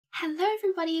Hello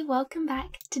everybody, welcome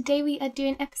back. Today we are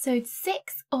doing episode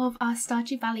 6 of our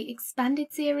Stardew Valley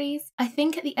Expanded series. I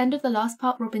think at the end of the last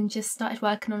part, Robin just started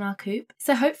working on our coop.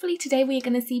 So hopefully today we are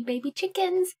going to see baby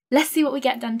chickens. Let's see what we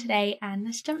get done today and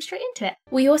let's jump straight into it.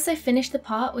 We also finished the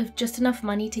part with just enough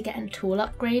money to get a tool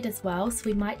upgrade as well, so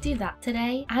we might do that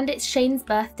today. And it's Shane's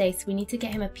birthday, so we need to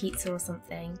get him a pizza or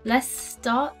something. Let's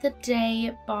start the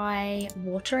day by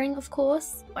watering, of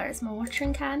course. Where is my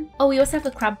watering can? Oh, we also have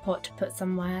a crab pot to put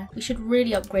somewhere. We should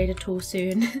really upgrade a tool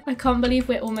soon. I can't believe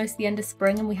we're almost the end of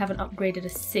spring and we haven't upgraded a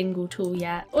single tool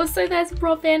yet. Also, there's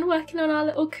Robin working on our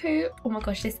little coop. Oh my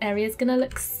gosh, this area is gonna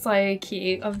look so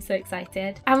cute. I'm so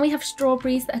excited. And we have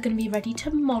strawberries that are gonna be ready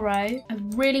tomorrow. I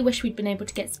really wish we'd been able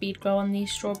to get speed grow on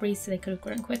these strawberries so they could have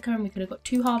grown quicker and we could have got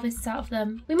 2 harvests out of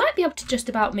them. We might be able to just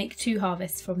about make 2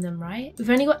 harvests from them, right? We've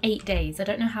only got 8 days. I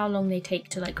don't know how long they take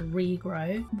to like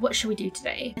regrow. What should we do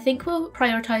today? I think we'll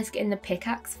prioritize getting the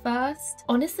pickaxe first.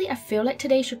 Honestly, I feel like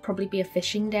today should probably be a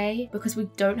fishing day because we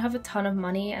don't have a ton of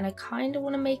money and I kind of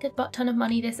want to make a butt ton of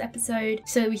money this episode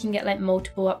so we can get like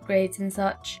multiple upgrades and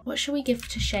such. What should we give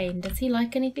to Shane? Does he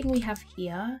like anything we have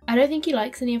here? I don't think he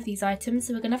likes any of these items,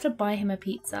 so we're gonna have to buy him a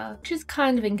pizza, which is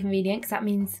kind of inconvenient because that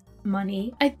means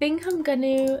money. I think I'm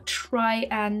gonna try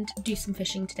and do some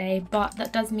fishing today, but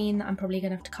that does mean that I'm probably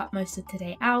gonna have to cut most of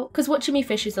today out because watching me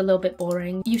fish is a little bit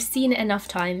boring. You've seen it enough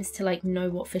times to like know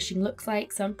what fishing looks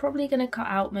like, so I'm probably gonna cut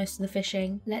out most of the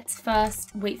fishing. Let's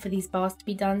first wait for these bars to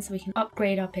be done so we can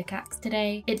upgrade our pickaxe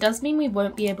today. It does mean we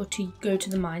won't be able to go to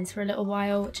the mines for a little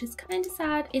while, which is kind of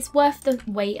sad. It's worth the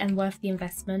wait and worth the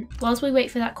investment. Whilst we wait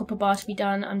for that copper bar to be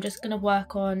done, I'm just gonna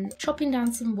work on chopping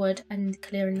down some wood and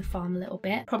clearing the farm a little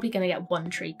bit. Probably gonna get 1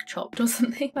 tree chopped or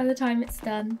something by the time it's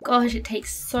done. Gosh, it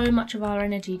takes so much of our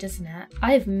energy, doesn't it?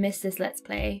 I have missed this Let's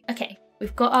Play. Okay,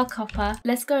 we've got our copper.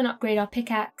 Let's go and upgrade our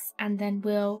pickaxe and then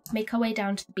we'll make our way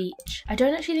down to the beach. I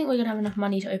don't actually think we're gonna have enough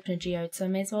money to open a geode, so I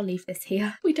may as well leave this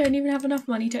here. We don't even have enough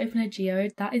money to open a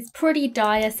geode. That is pretty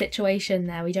dire situation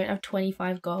there. We don't have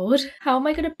 25 gold. How am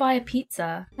I gonna buy a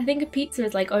pizza? I think a pizza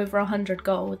is like over 100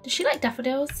 gold. Does she like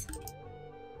daffodils?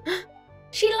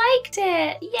 She liked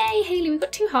it! Yay, Haley, we've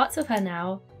got 2 hearts with her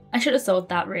now. I should have sold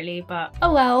that really, but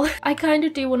oh well. I kind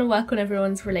of do want to work on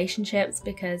everyone's relationships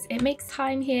because it makes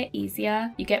time here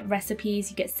easier. You get recipes,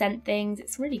 you get sent things,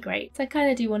 it's really great. So I kind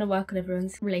of do want to work on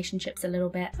everyone's relationships a little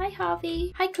bit. Hi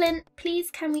Harvey. Hi Clint. Please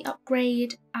can we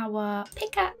upgrade our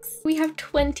pickaxe? We have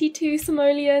 22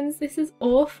 simoleons. This is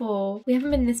awful. We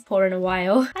haven't been this poor in a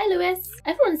while. Hi Lewis.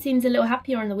 Everyone seems a little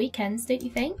happier on the weekends, don't you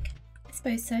think? I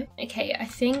suppose so. Okay, I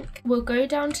think we'll go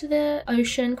down to the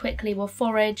ocean quickly, we'll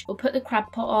forage, we'll put the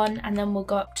crab pot on, and then we'll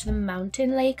go up to the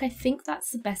mountain lake. I think that's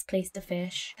the best place to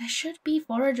fish. There should be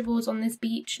forageables on this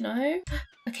beach, no?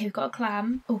 Okay, we've got a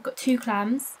clam. Oh, we've got 2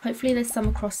 clams. Hopefully there's some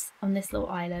across on this little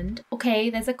island. Okay,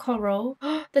 there's a coral.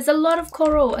 There's a lot of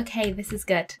coral. Okay, this is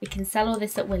good. We can sell all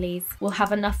this at Willie's. We'll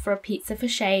have enough for a pizza for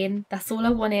Shane. That's all I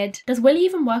wanted. Does Willie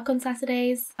even work on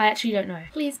Saturdays? I actually don't know.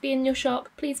 Please be in your shop.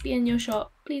 Please be in your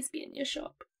shop. Please be in your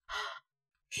shop.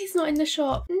 He's not in the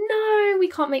shop. No, we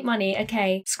can't make money.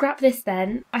 Okay, scrap this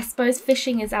then. I suppose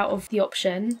fishing is out of the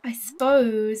option. I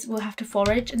suppose we'll have to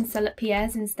forage and sell at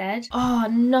Pierre's instead. Oh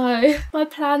no, my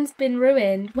plan's been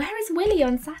ruined. Where is Willie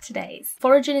on Saturdays?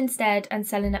 Foraging instead and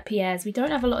selling at Pierre's. We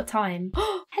don't have a lot of time.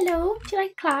 Hello, do you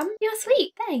like a clam? You're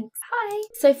sweet, thanks. Hi.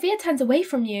 Sophia turns away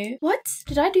from you. What?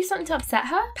 Did I do something to upset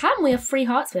her? Pam, we have 3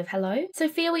 hearts with. Hello.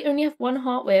 Sophia, we only have 1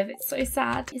 heart with. It's so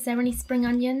sad. Is there any spring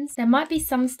onions? There might be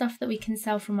some stuff that we can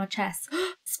sell from our chest.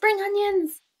 Spring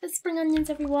onions! There's spring onions,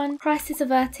 everyone. Crisis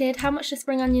averted. How much do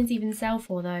spring onions even sell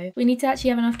for though? We need to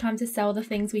actually have enough time to sell the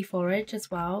things we forage as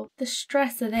well. The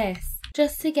stress of this.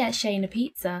 Just to get Shane a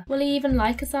pizza. Will he even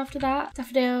like us after that?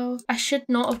 Daffodil. I should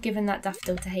not have given that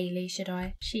daffodil to Haley, should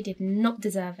I? She did not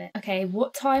deserve it. Okay,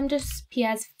 what time does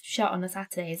Pierre's shut on a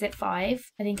Saturday? Is it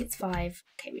 5? I think it's 5.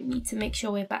 Okay, we need to make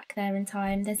sure we're back there in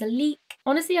time. There's a leak.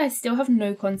 Honestly, I still have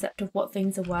no concept of what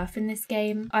things are worth in this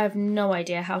game. I have no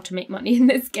idea how to make money in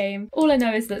this game. All I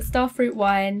know is that starfruit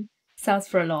wine sells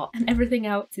for a lot and everything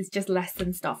else is just less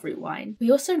than starfruit wine. We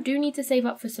also do need to save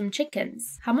up for some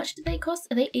chickens. How much do they cost?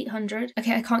 Are they 800?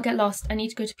 Okay, I can't get lost. I need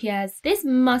to go to Pierre's. This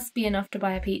must be enough to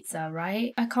buy a pizza,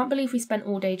 right? I can't believe we spent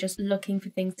all day just looking for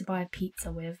things to buy a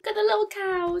pizza with. Look at the little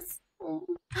cows. Oh.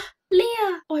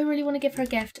 Leah! Oh, I really want to give her a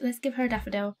gift. Let's give her a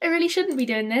daffodil. I really shouldn't be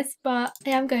doing this, but I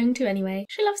am going to anyway.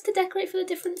 She loves to decorate for the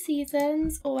different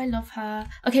seasons. Oh, I love her.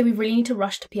 Okay, we really need to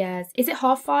rush to Pierre's. Is it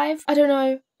 5:30? I don't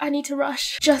know. I need to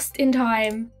rush just in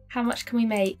time. How much can we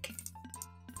make?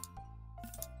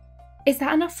 Is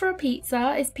that enough for a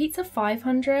pizza? Is pizza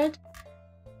 500?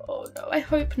 Oh no, I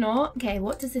hope not. Okay,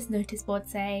 what does this notice board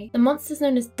say? The monsters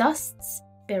known as Dusts,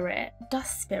 spirit.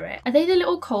 Dust spirit. Are they the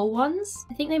little coal ones?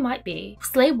 I think they might be.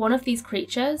 Slay one of these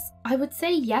creatures? I would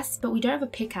say yes, but we don't have a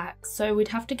pickaxe, so we'd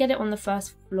have to get it on the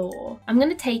first floor. I'm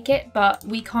gonna take it, but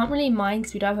we can't really mine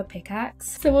because we don't have a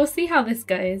pickaxe. So we'll see how this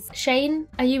goes. Shane,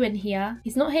 are you in here?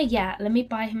 He's not here yet. Let me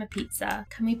buy him a pizza.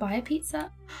 Can we buy a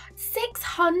pizza?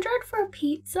 600 for a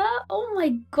pizza? Oh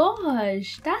my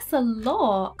gosh, that's a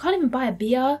lot. Can't even buy a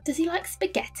beer. Does he like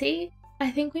spaghetti? I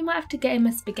think we might have to get him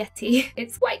a spaghetti.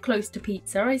 It's quite close to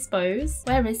pizza, I suppose.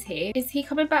 Where is he? Is he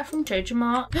coming back from Jojo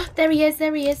Mart? There he is,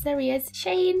 there he is, there he is.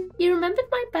 Shane, you remembered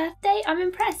my birthday? I'm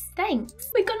impressed,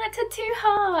 thanks. We got it to 2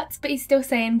 hearts. But he's still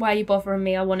saying, why are you bothering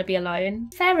me? I want to be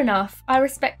alone. Fair enough. I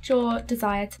respect your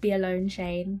desire to be alone,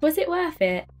 Shane. Was it worth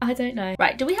it? I don't know.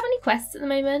 Right, do we have any quests at the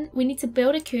moment? We need to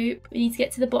build a coop. We need to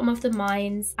get to the bottom of the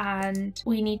mines. And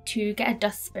we need to get a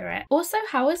dust spirit. Also,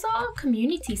 how is our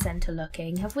community centre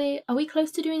looking? Are we close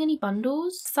to doing any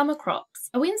bundles? Summer crops.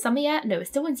 Are we in summer yet? No, we're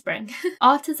still in spring.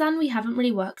 Artisan we haven't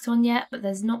really worked on yet, but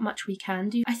there's not much we can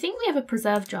do. I think we have a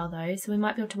preserve jar though, so we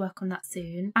might be able to work on that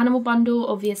soon. Animal bundle,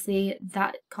 obviously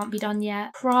that can't be done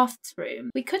yet. Crafts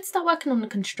room. We could start working on the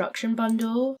construction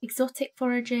bundle. Exotic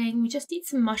foraging. We just need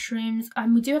some mushrooms.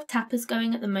 And we do have tappers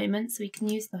going at the moment, so we can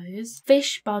use those.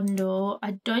 Fish bundle.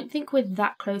 I don't think we're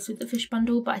that close with the fish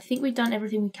bundle, but I think we've done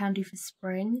everything we can do for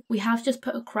spring. We have just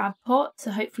put a crab pot,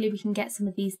 so hopefully we can get some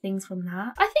of these things from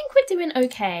that. I think we're doing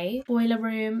okay. Boiler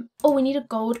room. Oh, we need a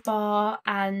gold bar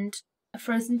and a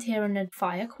frozen tear and a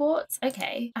fire quartz.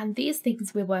 Okay. And these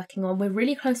things we're working on. We're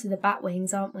really close to the bat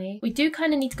wings, aren't we? We do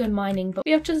kind of need to go mining, but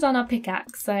we have just done our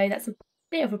pickaxe, so that's a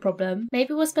bit of a problem.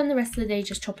 Maybe we'll spend the rest of the day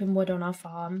just chopping wood on our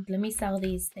farm. Let me sell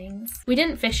these things. We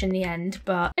didn't fish in the end,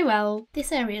 but oh well.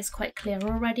 This area is quite clear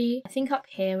already. I think up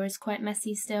here is quite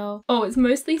messy still. Oh, it's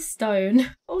mostly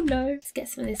stone. Oh no. Let's get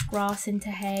some of this grass into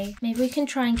hay. Maybe we can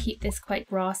try and keep this quite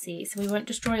grassy so we won't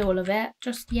destroy all of it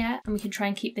just yet. And we can try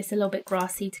and keep this a little bit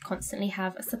grassy to constantly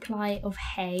have a supply of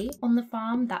hay on the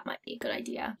farm. That might be a good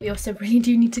idea. We also really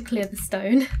do need to clear the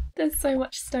stone. There's so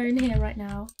much stone here right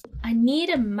now. I need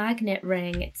a magnet ring.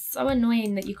 It's so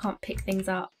annoying that you can't pick things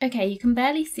up. Okay, you can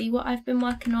barely see what I've been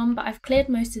working on, but I've cleared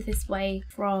most of this way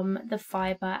from the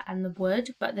fibre and the wood,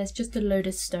 but there's just a load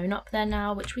of stone up there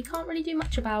now, which we can't really do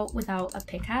much about without a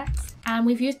pickaxe. And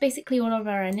we've used basically all of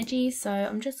our energy, so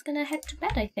I'm just gonna head to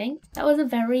bed, I think. That was a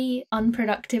very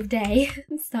unproductive day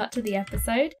start to the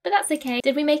episode, but that's okay.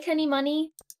 Did we make any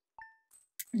money?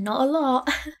 Not a lot.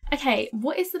 Okay,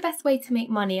 what is the best way to make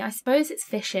money? I suppose it's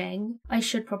fishing. I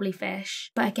should probably fish.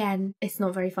 But again, it's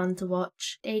not very fun to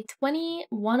watch. Day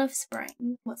 21 of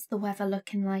spring. What's the weather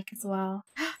looking like as well?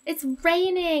 It's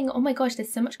raining! Oh my gosh,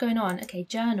 there's so much going on. Okay,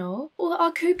 journal. Oh,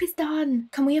 our coop is done.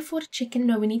 Can we afford a chicken?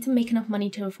 No, we need to make enough money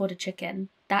to afford a chicken.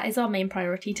 That is our main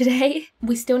priority today.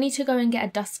 We still need to go and get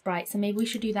a dust sprite, so maybe we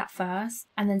should do that first.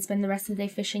 And then spend the rest of the day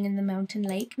fishing in the mountain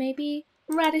lake, maybe?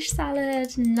 Radish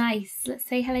salad, nice. Let's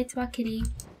say hello to our kitty.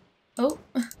 Oh,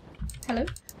 hello.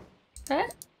 Huh?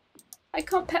 I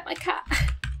can't pet my cat.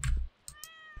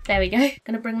 There we go.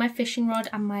 Gonna bring my fishing rod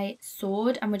and my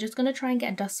sword, and we're just gonna try and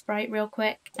get a dust sprite real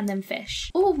quick and then fish.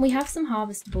 Oh, we have some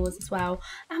harvestables as well,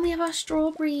 and we have our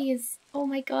strawberries. Oh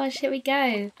my gosh, here we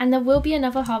go. And there will be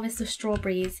another harvest of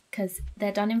strawberries because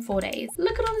they're done in 4 days.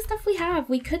 Look at all the stuff we have.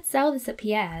 We could sell this at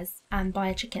Pierre's and buy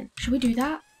a chicken. Should we do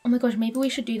that? Oh my gosh, maybe we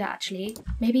should do that actually.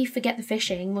 Maybe forget the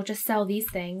fishing, we'll just sell these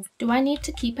things. Do I need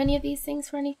to keep any of these things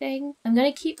for anything? I'm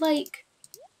gonna keep like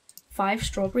 5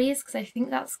 strawberries because I think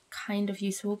that's kind of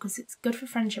useful because it's good for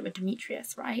friendship with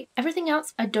Demetrius, right? Everything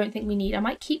else I don't think we need. I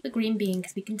might keep the green bean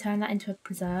because we can turn that into a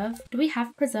preserve. Do we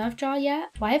have a preserve jar yet?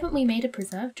 Why haven't we made a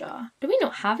preserve jar? Do we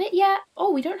not have it yet?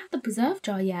 Oh, we don't have the preserve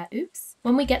jar yet. Oops.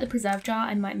 When we get the preserve jar,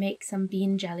 I might make some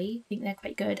bean jelly. I think they're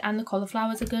quite good. And the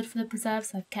cauliflowers are good for the preserve,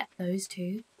 so I've kept those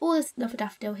too. Oh, there's another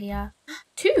daffodil here.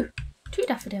 2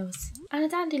 daffodils and a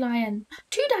dandelion.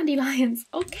 2 dandelions.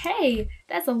 Okay,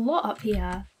 there's a lot up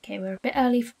here. Okay, we're a bit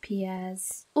early for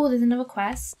Pierre's. Oh, there's another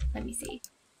quest. Let me see.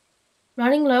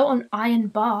 Running low on iron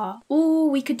bar. Oh,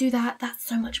 we could do that. That's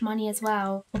so much money as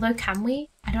well. Although, can we?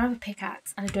 I don't have a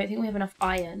pickaxe and I don't think we have enough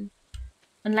iron.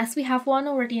 Unless we have one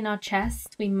already in our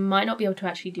chest, we might not be able to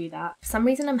actually do that. For some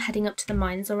reason, I'm heading up to the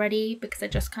mines already because I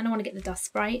just kind of want to get the dust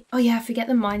sprite. Oh yeah, I forget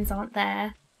the mines aren't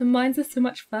there. The mines are so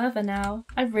much further now.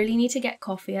 I really need to get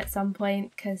coffee at some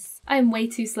point because I'm way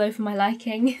too slow for my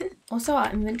liking. Also,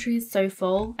 our inventory is so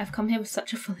full. I've come here with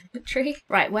such a full inventory.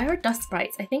 Right, where are dust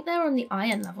sprites? I think they're on the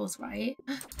iron levels, right?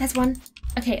 There's one.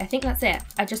 Okay, I think that's it.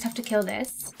 I just have to kill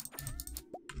this.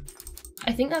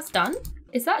 I think that's done.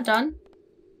 Is that done?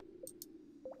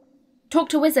 Talk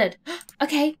to wizard.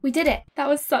 Okay, we did it. That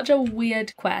was such a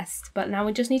weird quest, but now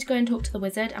we just need to go and talk to the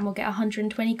wizard and we'll get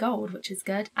 120 gold, which is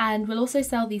good. And we'll also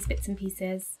sell these bits and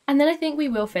pieces. And then I think we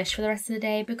will fish for the rest of the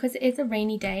day because it is a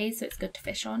rainy day, so it's good to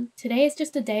fish on. Today is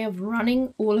just a day of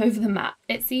running all over the map,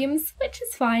 it seems, which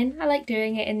is fine. I like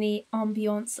doing it in the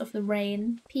ambiance of the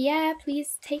rain. Pierre,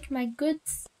 please take my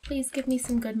goods. Please give me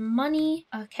some good money.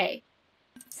 Okay.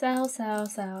 Sell, sell,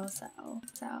 sell, sell,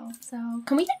 sell, sell.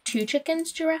 Can we get 2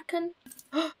 chickens, do you reckon?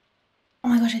 Oh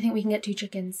my gosh, I think we can get 2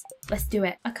 chickens. Let's do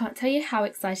it. I can't tell you how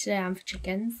excited I am for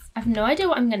chickens. I have no idea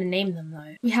what I'm going to name them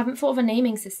though. We haven't thought of a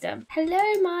naming system. Hello,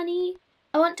 Marnie.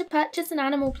 I want to purchase an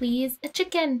animal, please. A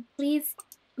chicken, please.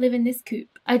 Live in this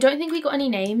coop. I don't think we got any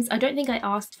names. I don't think I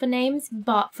asked for names,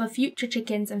 but for future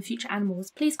chickens and future animals,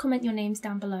 please comment your names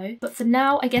down below. But for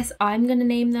now, I guess I'm going to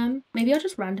name them. Maybe I'll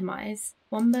just randomize.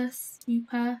 Wombus,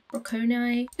 Super,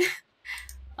 Roconi.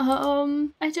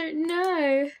 I don't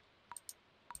know.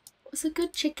 What's a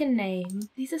good chicken name?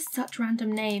 These are such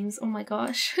random names. Oh my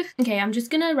gosh. Okay, I'm just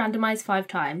gonna randomize 5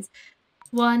 times.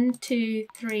 1, 2,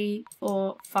 3,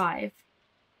 4, 5.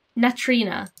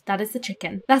 Natrina. That is the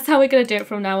chicken. That's how we're gonna do it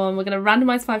from now on. We're gonna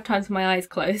randomize 5 times with my eyes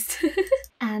closed.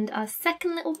 And our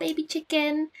second little baby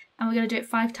chicken. And we're gonna do it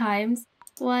 5 times.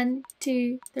 1,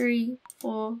 2, 3,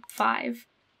 4, 5.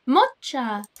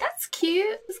 Mocha! That's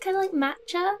cute. It's kind of like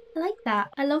matcha. I like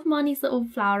that. I love Marnie's little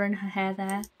flower in her hair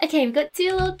there. Okay, we've got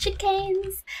 2 little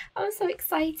chickens. I'm so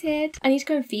excited. I need to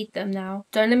go and feed them now.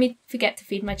 Don't let me forget to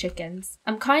feed my chickens.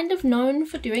 I'm kind of known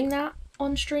for doing that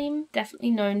on stream.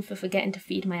 Definitely known for forgetting to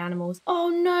feed my animals. Oh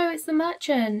no, it's the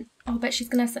merchant. Oh, I bet she's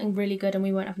gonna have something really good and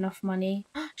we won't have enough money.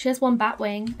 She has 1 bat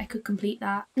wing. I could complete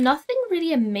that. Nothing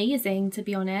really amazing, to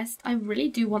be honest. I really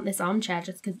do want this armchair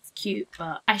just because it's cute,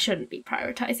 but I shouldn't be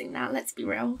prioritizing that, let's be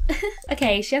real.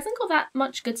 Okay, she hasn't got that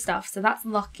much good stuff, so that's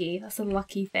lucky. That's a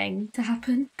lucky thing to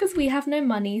happen because we have no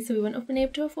money, so we wouldn't have been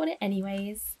able to afford it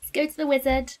anyways. Let's go to the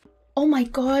wizard. Oh my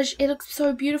gosh, it looks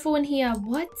so beautiful in here.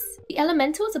 What? The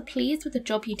elementals are pleased with the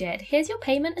job you did. Here's your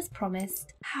payment as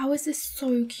promised. How is this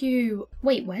so cute?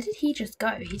 Wait, where did he just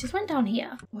go? He just went down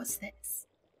here. What's this?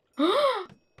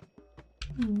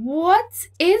 What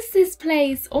is this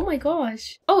place? Oh my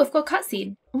gosh. Oh, I've got a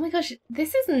cutscene. Oh my gosh,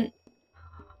 this isn't...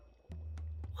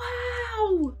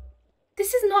 Wow.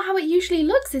 This is not how it usually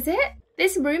looks, is it?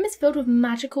 This room is filled with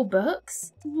magical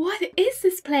books. What is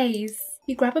this place?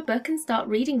 You grab a book and start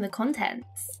reading the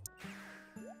contents.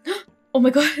 Oh my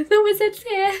god, the wizard's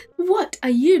here! What are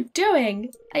you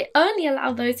doing? I only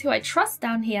allow those who I trust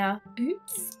down here.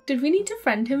 Oops. Did we need to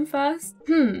friend him first?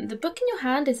 The book in your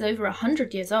hand is over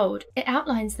 100 years old. It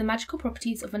outlines the magical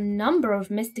properties of a number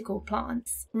of mystical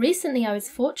plants. Recently, I was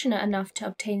fortunate enough to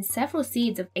obtain several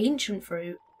seeds of ancient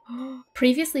fruit.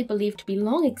 Previously believed to be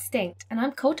long extinct, and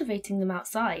I'm cultivating them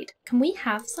outside. Can we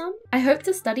have some? I hope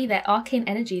to study their arcane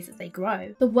energies as they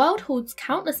grow. The world holds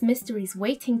countless mysteries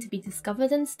waiting to be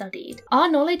discovered and studied.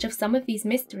 Our knowledge of some of these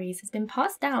mysteries has been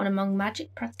passed down among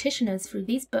magic practitioners through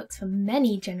these books for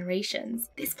many generations.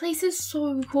 This place is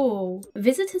so cool.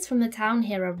 Visitors from the town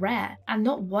here are rare, and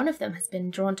not one of them has been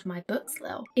drawn to my books,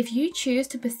 Lil. If you choose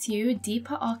to pursue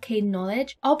deeper arcane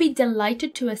knowledge, I'll be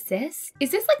delighted to assist.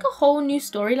 Is this like a whole new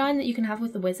storyline that you can have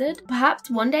with the wizard? Perhaps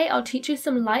one day I'll teach you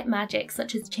some light magic,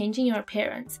 such as changing your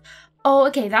appearance. Oh,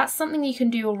 okay, that's something you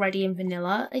can do already in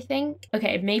vanilla, I think.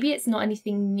 Okay, maybe it's not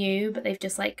anything new, but they've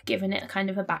just like given it a kind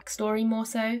of a backstory more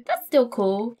so. That's still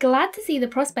cool. Glad to see the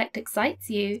prospect excites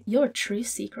you. You're a true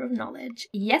seeker of knowledge.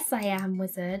 Yes, I am,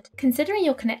 wizard. Considering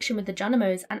your connection with the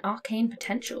Junimos and arcane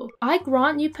potential, I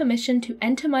grant you permission to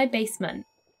enter my basement.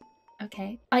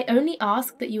 Okay. I only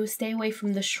ask that you will stay away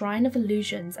from the Shrine of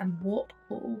Illusions and Warp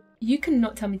Hall. You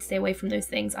cannot tell me to stay away from those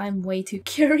things. I am way too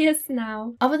curious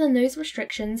now. Other than those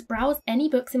restrictions, browse any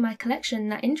books in my collection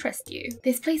that interest you.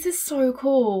 This place is so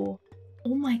cool.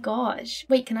 Oh my gosh.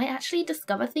 Wait, can I actually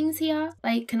discover things here?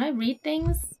 Like, can I read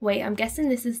things? Wait, I'm guessing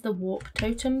this is the Warp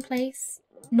Totem place.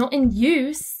 Not in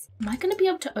use. Am I going to be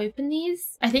able to open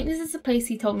these? I think this is the place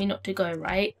he told me not to go,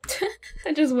 right?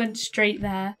 I just went straight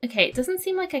there. Okay, it doesn't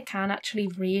seem like I can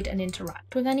actually read and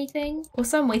interact with anything.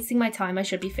 Also, I'm wasting my time. I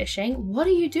should be fishing. What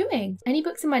are you doing? Any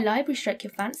books in my library strike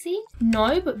your fancy?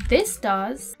 No, but this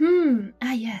does.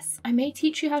 Ah yes. I may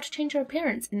teach you how to change your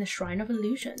appearance in the Shrine of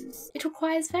Illusions. It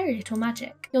requires very little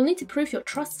magic. You'll need to prove your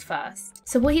trust first.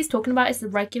 So what he's talking about is the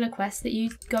regular quest that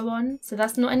you go on. So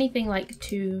that's not anything like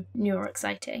too new or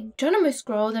exciting. Geronimo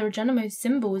Scroll, there are Geronimo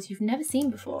symbols you've never seen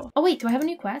before. Oh wait, do I have a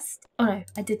new quest? Oh no,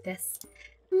 I did this.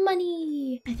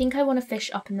 Money! I think I want to fish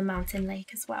up in the mountain lake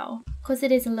as well, because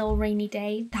it is a little rainy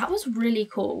day. That was really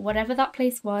cool. Whatever that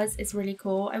place was is really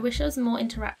cool. I wish there was more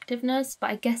interactiveness, but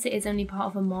I guess it is only part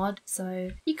of a mod, so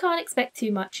you can't expect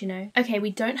too much, you know. Okay,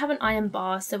 we don't have an iron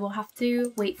bar, so we'll have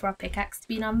to wait for our pickaxe to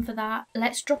be done for that.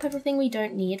 Let's drop everything we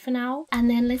don't need for now, and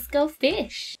then let's go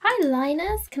fish. Hi,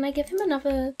 Linus. Can I give him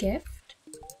another gift?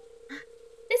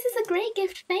 This is a great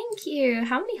gift, thank you.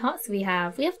 How many hearts do we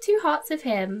have? We have 2 hearts with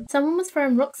him. Someone was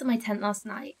throwing rocks at my tent last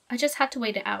night. I just had to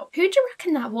wait it out. Who do you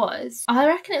reckon that was? I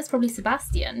reckon it was probably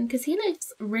Sebastian, because he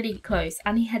lives really close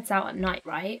and he heads out at night,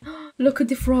 right? Look at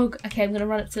the frog. Okay, I'm going to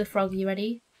run up to the frog. Are you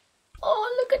ready?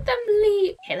 Oh, look at them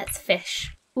leap. Okay, let's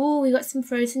fish. Oh, we got some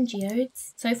frozen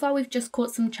geodes. So far, we've just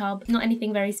caught some chub. Not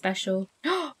anything very special.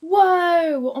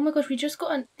 Whoa! Oh my gosh, we just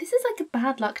got an... This is like a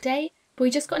bad luck day. But we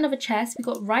just got another chest. We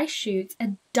got rice shoots,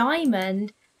 a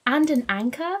diamond, and an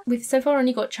anchor. We've so far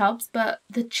only got chubs, but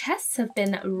the chests have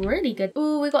been really good.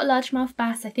 Oh, we got a largemouth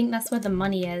bass. I think that's where the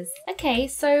money is. Okay,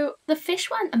 so the fish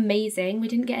weren't amazing. We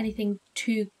didn't get anything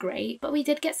too great, but we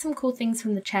did get some cool things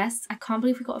from the chests. I can't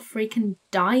believe we got a freaking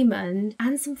diamond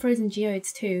and some frozen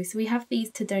geodes too. So we have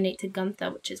these to donate to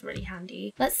Gunther, which is really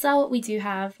handy. Let's sell what we do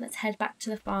have. Let's head back to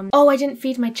the farm. Oh, I didn't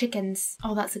feed my chickens.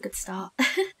 Oh, that's a good start.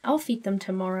 I'll feed them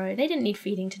tomorrow. They didn't need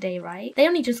feeding today, right? They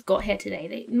only just got here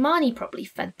today. Marnie probably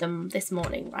fed them this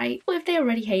morning, right? What if they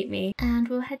already hate me? And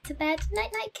we'll head to bed.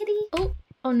 Night night, kitty.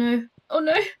 Oh no. Oh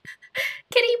no.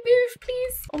 Kitty, move,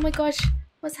 please. Oh my gosh.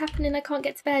 What's happening? I can't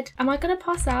get to bed. Am I gonna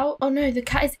pass out? Oh no, the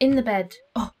cat is in the bed.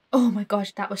 Oh my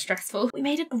gosh, that was stressful. We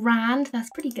made a grand. That's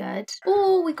pretty good.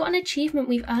 Oh, we got an achievement.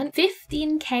 We've earned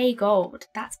 15k gold.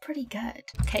 That's pretty good.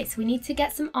 Okay, so we need to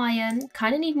get some iron.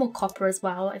 Kind of need more copper as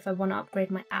well if I want to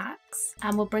upgrade my axe.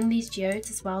 And we'll bring these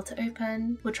geodes as well to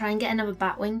open. We'll try and get another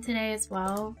batwing today as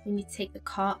well. We need to take the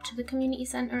cart to the community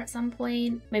center at some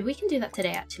point. Maybe we can do that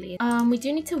today actually. We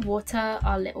do need to water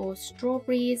our little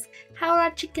strawberries. How are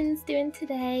our chickens doing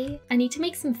today? I need to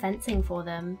make some fencing for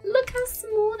them. Look how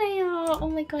small they are. Oh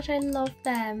my gosh, I love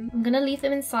them. I'm gonna leave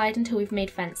them inside until we've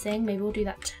made fencing. Maybe we'll do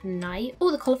that tonight.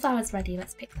 Oh, the cauliflower's ready.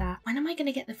 Let's pick that. When am I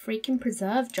gonna get the freaking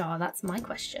preserve jar? That's my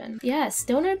question. Yeah,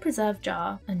 still no preserve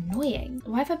jar. Annoying.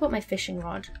 Why have I bought my fishing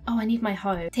rod? Oh, I need my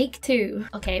hoe. Take 2.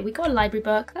 Okay, we got a library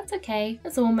book. That's okay.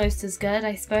 That's almost as good,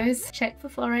 I suppose. Check for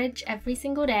forage every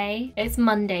single day. It's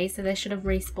Monday, so they should have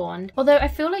respawned. Although I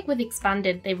feel like with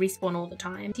Expanded, they respawn all the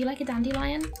time. Do you like a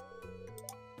dandelion?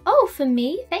 Oh, for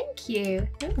me? Thank you.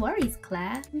 No worries,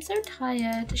 Claire. I'm so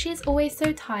tired. She is always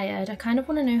so tired. I kind of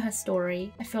want to know her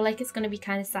story. I feel like it's going to be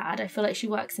kind of sad. I feel like she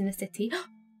works in the city.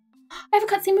 I have a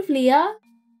cutscene with Leah.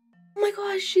 Oh my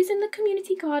gosh, she's in the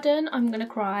community garden. I'm going to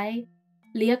cry.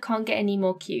 Leah can't get any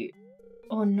more cute.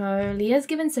 Oh no, Leah's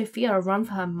given Sophia a run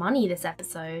for her money this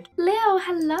episode. Leo,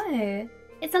 hello.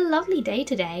 It's a lovely day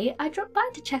today. I dropped by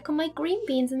to check on my green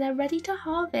beans and they're ready to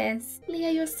harvest. Leo,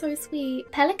 you're so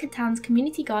sweet. Pelican Town's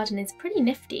community garden is pretty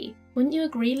nifty. Wouldn't you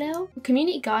agree, Lil? A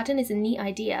community garden is a neat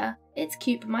idea. It's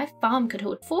cute, but my farm could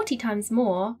hold 40 times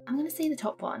more. I'm gonna say the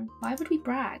top one. Why would we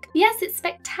brag? Yes, it's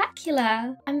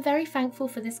spectacular. I'm very thankful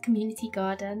for this community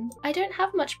garden. I don't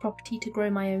have much property to grow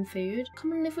my own food.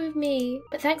 Come and live with me.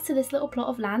 But thanks to this little plot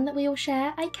of land that we all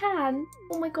share, I can.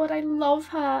 Oh my god, I love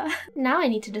her. Now I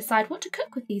need to decide what to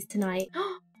cook with these tonight.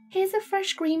 Here's a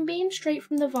fresh green bean straight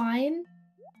from the vine.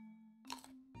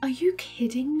 Are you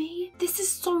kidding me? This is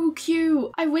so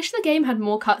cute. I wish the game had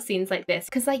more cutscenes like this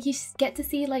because like you get to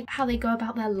see like how they go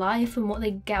about their life and what they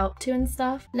get up to and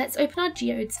stuff. Let's open our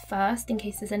geodes first in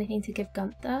case there's anything to give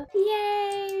Gunther.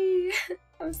 Yay!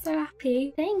 I'm so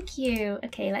happy. Thank you.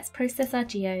 Okay, let's process our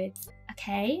geodes.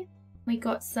 Okay, we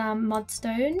got some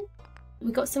mudstone.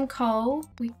 We got some coal,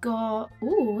 we got,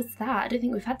 ooh, what's that? I don't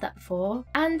think we've had that before.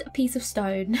 And a piece of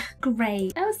stone.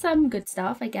 Great. That was some good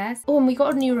stuff, I guess. Oh, and we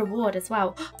got a new reward as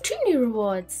well. 2 new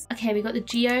rewards. Okay, we got the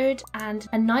geode and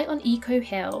a night on Eco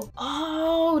Hill.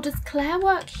 Oh, does Claire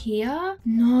work here?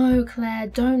 No, Claire,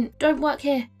 don't work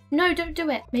here. No, don't do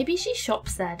it. Maybe she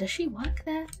shops there. Does she work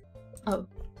there? Oh,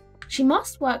 she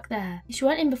must work there. She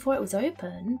went in before it was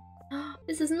open.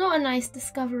 This is not a nice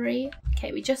discovery.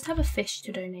 Okay, we just have a fish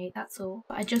to donate, that's all.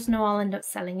 But I just know I'll end up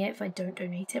selling it if I don't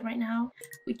donate it right now.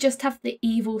 We just have the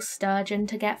evil sturgeon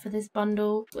to get for this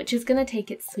bundle, which is gonna take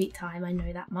its sweet time, I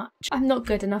know that much. I'm not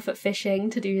good enough at fishing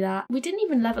to do that. We didn't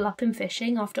even level up in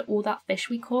fishing after all that fish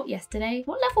we caught yesterday.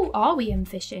 What level are we in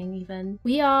fishing even?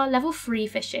 We are level 3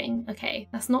 fishing. Okay,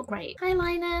 that's not great. Hi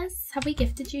Linus, have we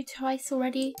gifted you twice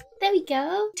already? There we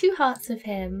go, 2 hearts with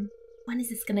him. When is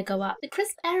this gonna go up? The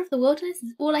crisp air of the wilderness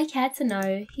is all I care to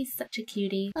know. He's such a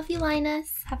cutie. Love you,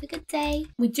 Linus. Have a good day.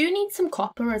 We do need some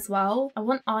copper as well. I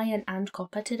want iron and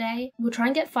copper today. We'll try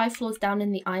and get 5 floors down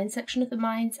in the iron section of the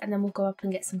mines, and then we'll go up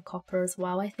and get some copper as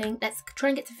well, I think. Let's try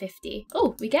and get to 50.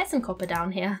 Oh, we get some copper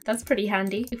down here. That's pretty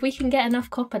handy. If we can get enough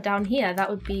copper down here, that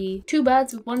would be 2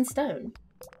 birds with 1 stone.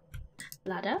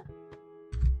 Ladder.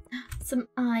 Some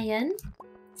iron.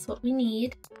 That's what we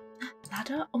need.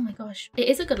 Ladder? Oh my gosh. It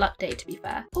is a good luck day, to be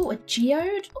fair. Oh, a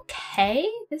geode? Okay,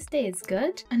 this day is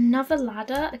good. Another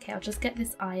ladder. Okay, I'll just get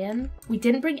this iron. We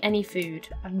didn't bring any food.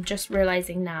 I'm just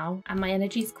realizing now, and my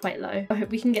energy is quite low. I hope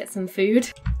we can get some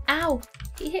food. Ow,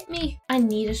 he hit me. I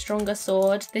need a stronger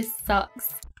sword. This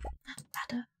sucks.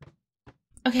 Ladder.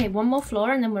 Okay, 1 more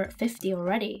floor and then we're at 50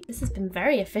 already. This has been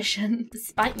very efficient,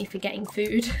 despite me forgetting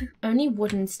food. Only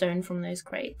wood and stone from those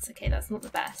crates. Okay, that's not the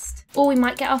best. Oh, we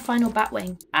might get our final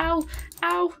batwing. Ow!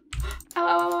 Ow! Ow,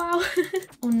 ow, ow, ow.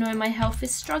 Oh no, my health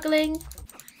is struggling.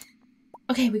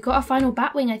 Okay, we got our final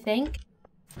batwing, I think.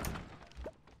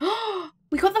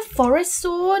 We got the forest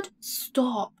sword?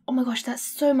 Stop. Oh my gosh, that's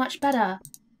so much better.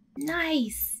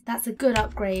 Nice. That's a good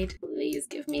upgrade. Please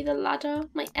give me the ladder.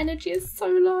 My energy is so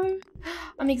low.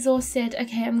 I'm exhausted.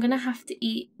 Okay, I'm gonna have to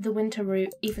eat the winter root,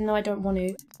 even though I don't want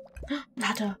to.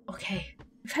 Ladder. Okay.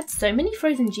 We've had so many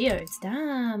frozen geodes.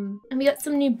 Damn. And we got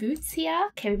some new boots here.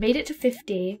 Okay, we made it to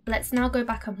 50. Let's now go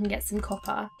back up and get some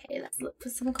copper. Okay, let's look for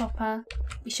some copper.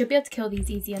 We should be able to kill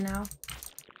these easier now.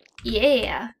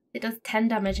 Yeah. It does 10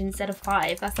 damage instead of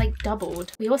 5. That's like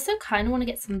doubled. We also kind of want to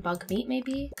get some bug meat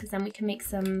maybe, because then we can make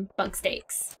some bug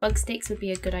steaks. Bug steaks would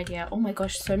be a good idea. Oh my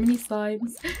gosh, so many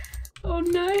slimes. Oh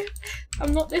no,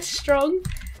 I'm not this strong.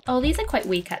 Oh, these are quite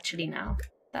weak actually now.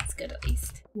 That's good at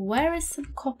least. Where is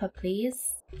some copper,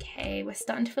 please? Okay, we're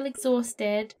starting to feel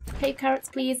exhausted. Cave carrots,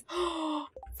 please. Oh,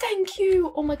 thank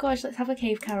you. Oh my gosh, let's have a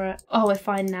cave carrot. Oh, we're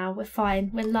fine now. We're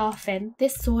fine. We're laughing.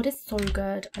 This sword is so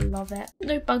good. I love it.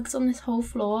 No bugs on this whole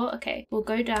floor. Okay, we'll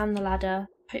go down the ladder.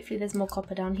 Hopefully there's more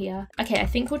copper down here. Okay, I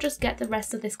think we'll just get the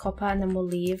rest of this copper and then we'll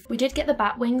leave. We did get the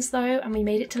bat wings though, and we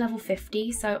made it to level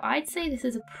 50. So I'd say this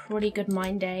is a pretty good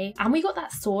mine day. And we got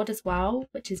that sword as well,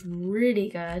 which is really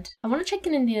good. I want to check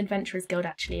in the Adventurers Guild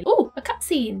actually. Oh, a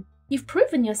cutscene. You've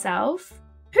proven yourself.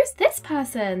 Who's this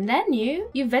person? They're new.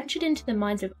 You ventured into the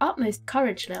mines with utmost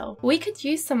courage, Lil. We could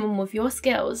use someone with your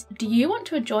skills. Do you want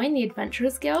to join the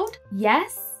Adventurers Guild?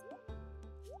 Yes?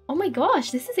 Oh my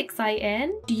gosh, this is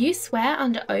exciting. Do you swear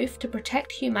under oath to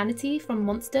protect humanity from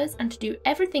monsters and to do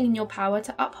everything in your power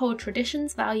to uphold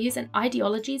traditions, values, and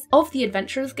ideologies of the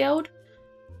Adventurers Guild?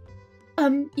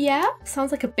 Yeah,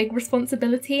 sounds like a big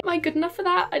responsibility. Am I good enough for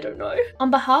that? I don't know. On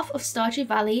behalf of Stardew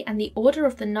Valley and the Order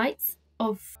of the Knights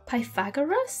of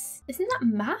Pythagoras? Isn't that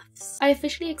maths? I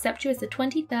officially accept you as the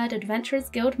 23rd Adventurers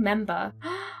Guild member.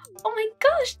 Oh my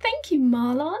gosh, thank you,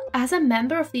 Marlon. As a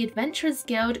member of the Adventurers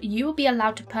Guild, you will be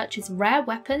allowed to purchase rare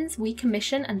weapons, we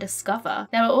commission, and discover.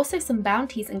 There are also some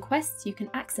bounties and quests you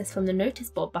can access from the notice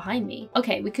board behind me.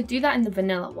 Okay, we could do that in the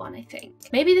vanilla one, I think.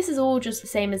 Maybe this is all just the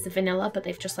same as the vanilla, but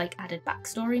they've just like added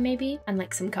backstory maybe, and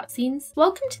like some cutscenes.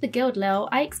 Welcome to the guild, Lil.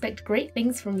 I expect great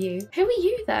things from you. Who are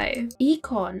you though?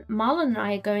 Econ. Marlon and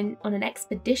I are going on an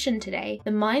expedition today.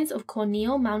 The mines of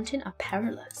Corneal Mountain are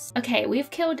perilous. Okay, we've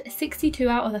killed 62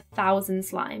 out of 1,000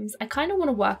 slimes. I kind of want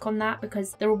to work on that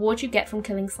because the reward you get from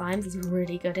killing slimes is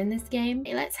really good in this game.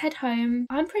 Okay, let's head home.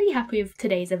 I'm pretty happy with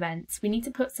today's events. We need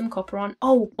to put some copper on.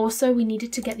 Oh, also we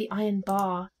needed to get the iron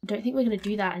bar. I don't think we're going to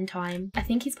do that in time. I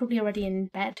think he's probably already in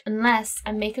bed. Unless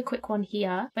I make a quick one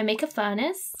here. If I make a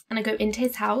furnace and I go into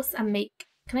his house and make...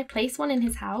 Can I place one in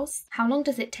his house? How long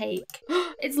does it take?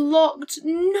 It's locked.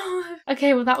 No.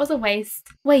 Okay, well that was a waste.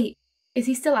 Wait. Is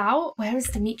he still out? Where is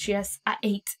Demetrius at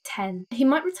 8:10? He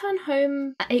might return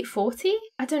home at 8:40?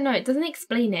 I don't know, it doesn't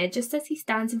explain it. It just says he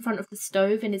stands in front of the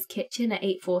stove in his kitchen at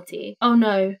 8:40. Oh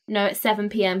no, at 7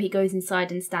 PM he goes inside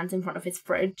and stands in front of his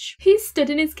fridge. He stood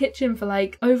in his kitchen for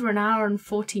like over an hour and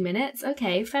 40 minutes.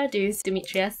 Okay, fair dues,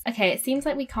 Demetrius. Okay, it seems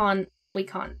like we can't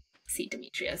see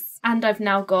Demetrius. And I've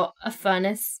now got a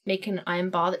furnace making an iron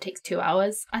bar that takes 2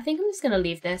 hours. I think I'm just gonna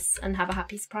leave this and have a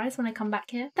happy surprise when I come back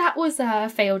here. That was a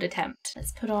failed attempt.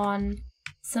 Let's put on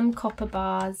some copper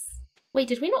bars. Wait,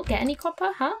 did we not get any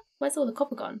copper? Huh? Where's all the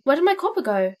copper gone? Where did my copper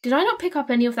go? Did I not pick up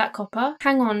any of that copper?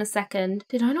 Hang on a second.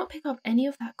 Did I not pick up any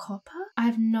of that copper? I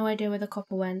have no idea where the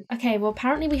copper went. Okay, well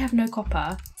apparently we have no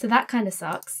copper, so that kind of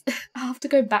sucks. I'll have to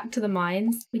go back to the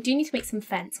mines. We do need to make some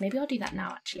fence. Maybe I'll do that now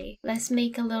actually. Let's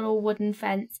make a little wooden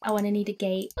fence. Oh, and I need a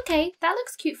gate. Okay, that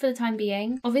looks cute for the time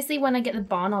being. Obviously when I get the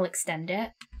barn, I'll extend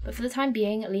it. But for the time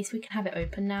being, at least we can have it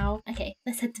open now. Okay,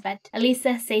 let's head to bed. At least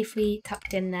they're safely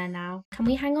tucked in there now. Can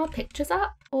we hang our pictures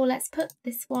up? Or let's put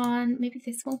this one, maybe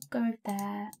this one could go over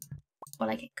there. Or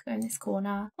like it could go in this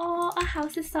corner. Oh, our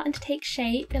house is starting to take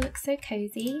shape. It looks so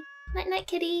cozy. Night night,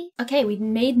 kitty. Okay, we've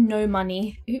made no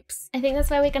money. Oops. I think that's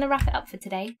where we're gonna wrap it up for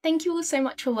today. Thank you all so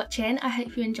much for watching. I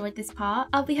hope you enjoyed this part.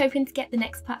 I'll be hoping to get the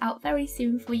next part out very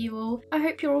soon for you all. I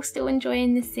hope you're all still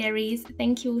enjoying this series.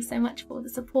 Thank you all so much for the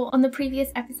support on the previous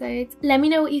episodes. Let me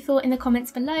know what you thought in the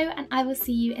comments below, and I will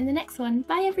see you in the next one.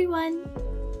 Bye everyone.